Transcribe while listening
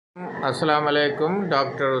Assalamu alaikum.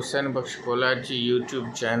 Dr. Hussain Baksh Kolaji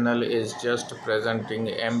YouTube channel is just presenting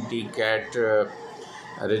MDCAT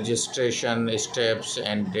registration steps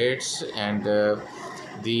and dates, and the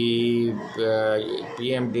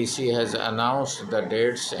PMDC has announced the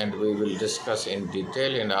dates, and we will discuss in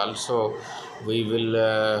detail, and also we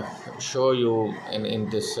will show you in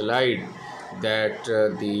this slide that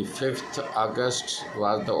the 5th August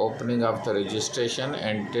was the opening of the registration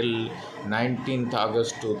until 19th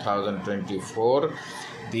August 2024.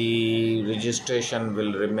 The registration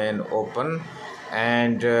will remain open,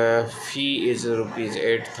 and fee is rupees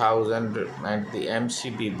 8,000, and the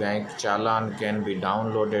MCB bank challan can be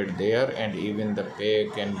downloaded there, and even the fee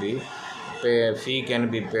can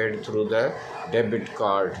be paid through the debit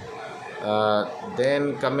card.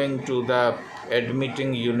 Then coming to the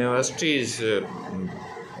admitting universities,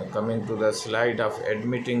 coming to the slide of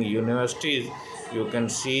admitting universities, you can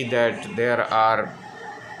see that there are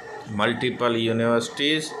multiple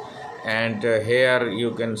universities, and here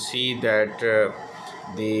you can see that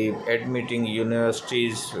the admitting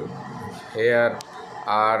universities here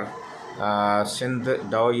are Sindh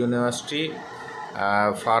Dow University,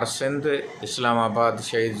 for Sindh, Islamabad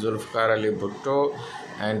Shahid Zulfikar Ali Bhutto,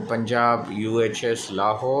 and Punjab UHS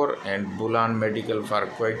Lahore, and Bulan Medical for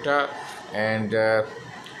Quetta, and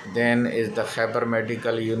then is the Khyber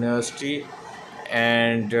Medical University,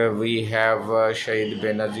 and we have Shahid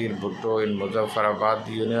Benazir Bhutto in Muzaffarabad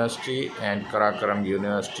University, and Karakoram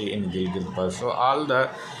University in Gilgit. So all the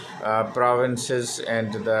provinces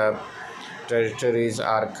and the territories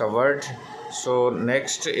are covered. So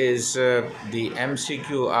next is the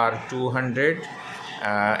MCQ are 200,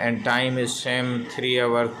 and time is same 3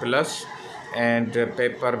 hours plus, and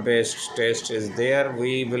paper based test is there.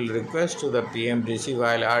 We will request to the PMDC,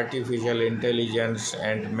 while artificial intelligence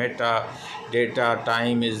and meta data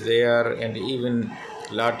time is there, and even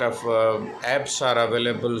lot of apps are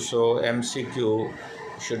available, so MCQ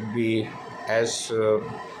should be as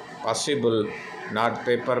possible not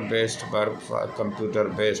paper based but computer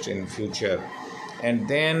based in future. And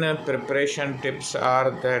then preparation tips are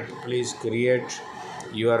that please create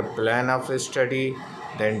your plan of study,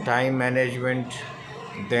 then time management,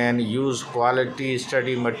 then use quality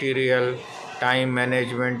study material, time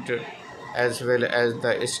management, as well as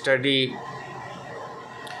the study.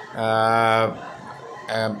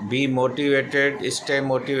 Be motivated, stay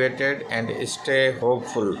motivated, and stay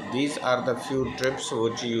hopeful. These are the few tips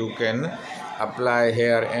which you can apply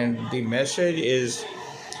here, and the message is,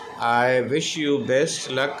 I wish you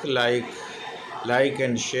best luck. Like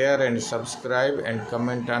and share and subscribe and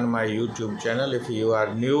comment on my YouTube channel. If you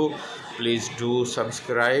are new, please do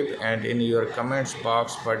subscribe, and in your comments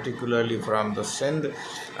box, particularly from the Sindh,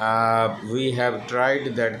 we have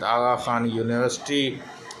tried that the Aga Khan University,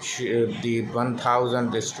 the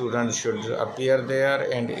 1000 students should appear there,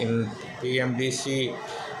 and in PMDC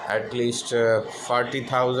at least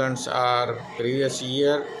 40,000 are previous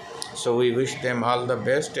year. So we wish them all the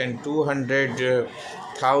best, and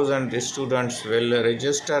 200,000 students will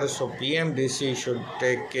register. So PMDC should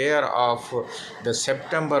take care of the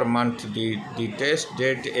September month. The test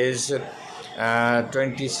date is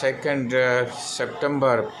 22nd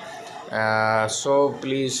September. So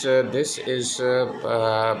please, this is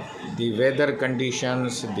the weather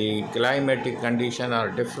conditions, the climatic condition are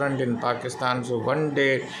different in Pakistan, so one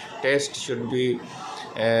day test should be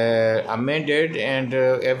amended, and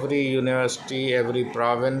every university, every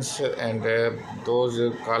province, and those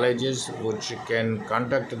colleges which can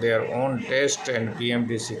conduct their own test and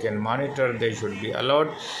PMDC can monitor, they should be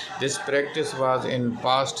allowed. This practice was in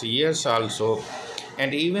past years also.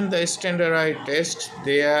 And even the standardized tests,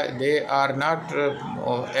 they are not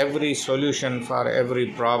every solution for every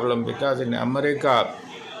problem, because in American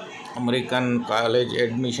college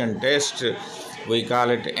admission test, we call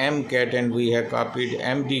it MCAT, and we have copied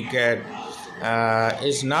MDCAT,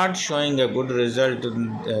 is not showing a good result.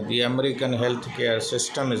 The American healthcare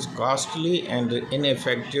system is costly and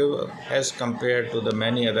ineffective as compared to the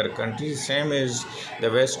many other countries. Same is the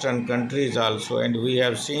Western countries also, and we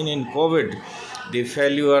have seen in COVID the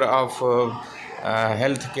failure of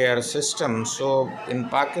healthcare system. So in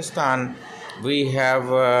Pakistan, we have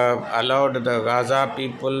allowed the Gaza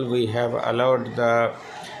people, we have allowed the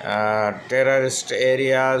terrorist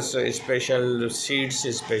areas, special seats,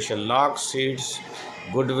 special lock seats,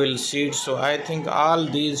 goodwill seats. So I think all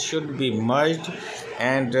these should be merged,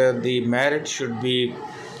 and the merit should be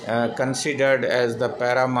considered as the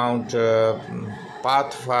paramount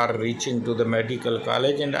path for reaching to the medical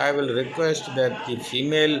college, and I will request that the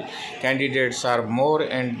female candidates are more,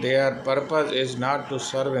 and their purpose is not to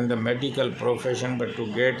serve in the medical profession but to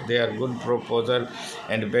get their good proposal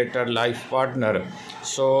and better life partner.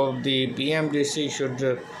 So the PMDC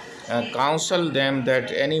should counsel them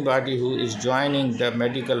that anybody who is joining the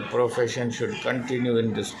medical profession should continue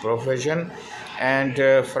in this profession. And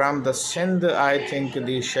from the Sindh, I think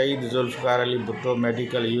the Shahid Zulfikar Ali Bhutto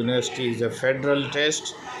Medical University is a federal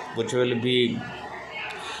test which will be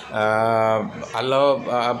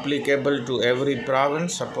applicable to every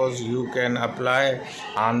province. Suppose you can apply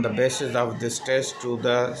on the basis of this test to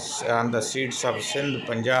on the seats of Sindh,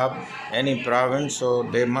 Punjab, any province, so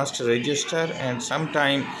they must register, and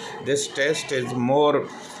sometime this test is more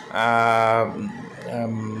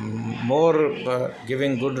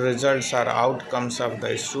giving good results or outcomes of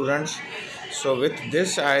the students. So with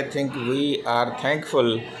this, I think we are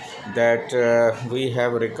thankful that we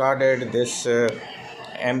have recorded this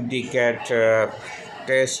MDCAT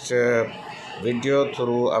test video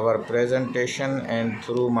through our presentation and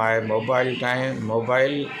through my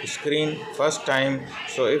mobile screen first time.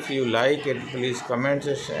 So if you like it, please comment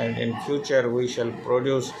it, and in future we shall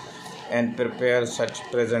produce and prepare such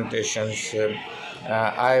presentations.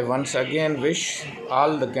 I once again wish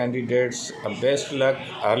all the candidates best luck,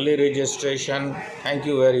 early registration. Thank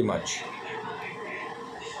you very much.